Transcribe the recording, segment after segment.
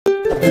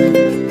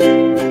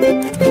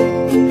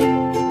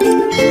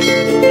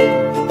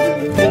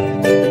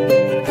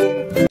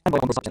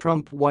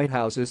Trump White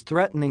House is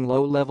threatening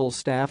low-level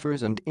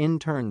staffers and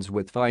interns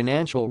with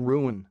financial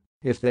ruin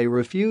if they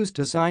refuse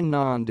to sign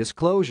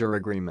non-disclosure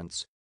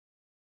agreements.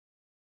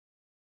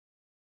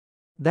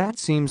 That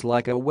seems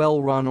like a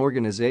well-run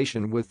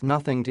organization with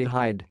nothing to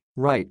hide,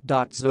 right?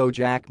 Zoe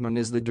Jackman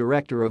is the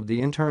director of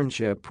the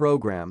internship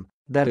program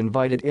that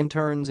invited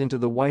interns into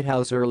the White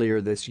House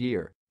earlier this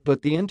year,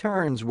 but the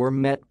interns were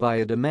met by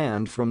a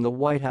demand from the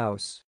White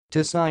House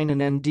to sign an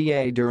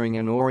NDA during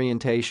an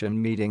orientation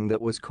meeting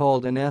that was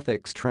called an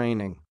ethics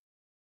training.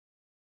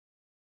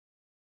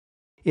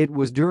 It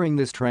was during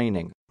this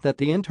training that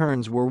the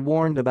interns were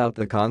warned about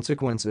the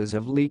consequences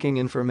of leaking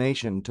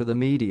information to the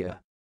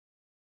media.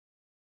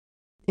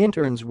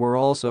 Interns were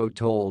also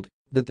told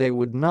that they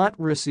would not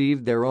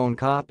receive their own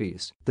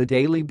copies, the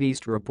Daily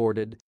Beast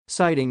reported,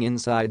 citing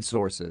inside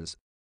sources.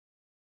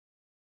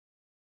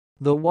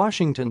 The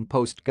Washington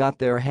Post got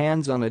their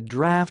hands on a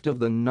draft of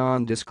the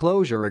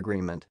non-disclosure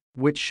agreement,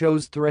 which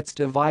shows threats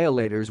to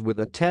violators with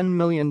a $10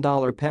 million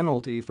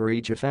penalty for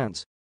each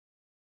offense.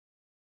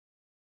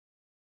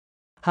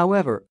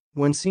 However,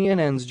 when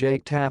CNN's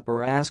Jake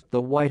Tapper asked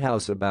the White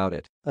House about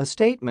it, a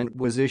statement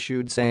was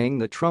issued saying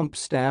that Trump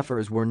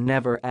staffers were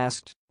never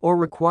asked or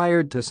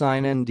required to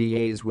sign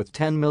NDAs with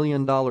 $10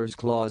 million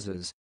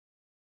clauses.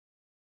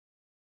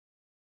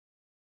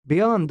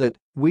 Beyond that,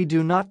 we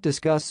do not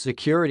discuss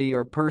security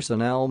or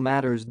personnel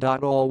matters.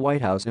 All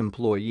White House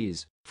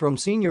employees, from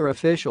senior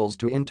officials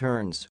to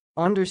interns,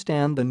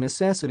 understand the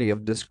necessity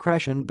of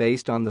discretion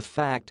based on the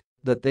fact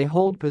that they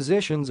hold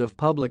positions of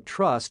public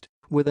trust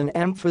with an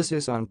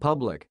emphasis on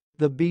public,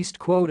 the Beast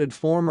quoted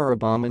former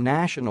Obama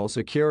National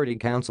Security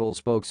Council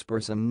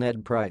spokesperson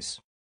Ned Price.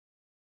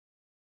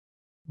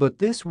 But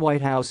this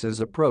White House's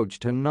approach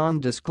to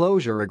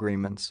non-disclosure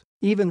agreements,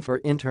 even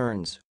for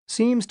interns,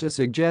 seems to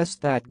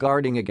suggest that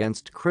guarding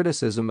against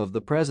criticism of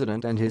the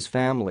president and his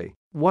family,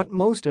 what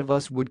most of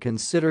us would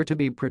consider to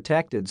be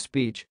protected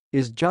speech,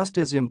 is just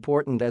as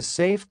important as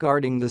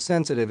safeguarding the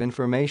sensitive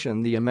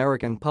information the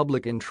American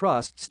public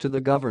entrusts to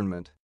the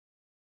government.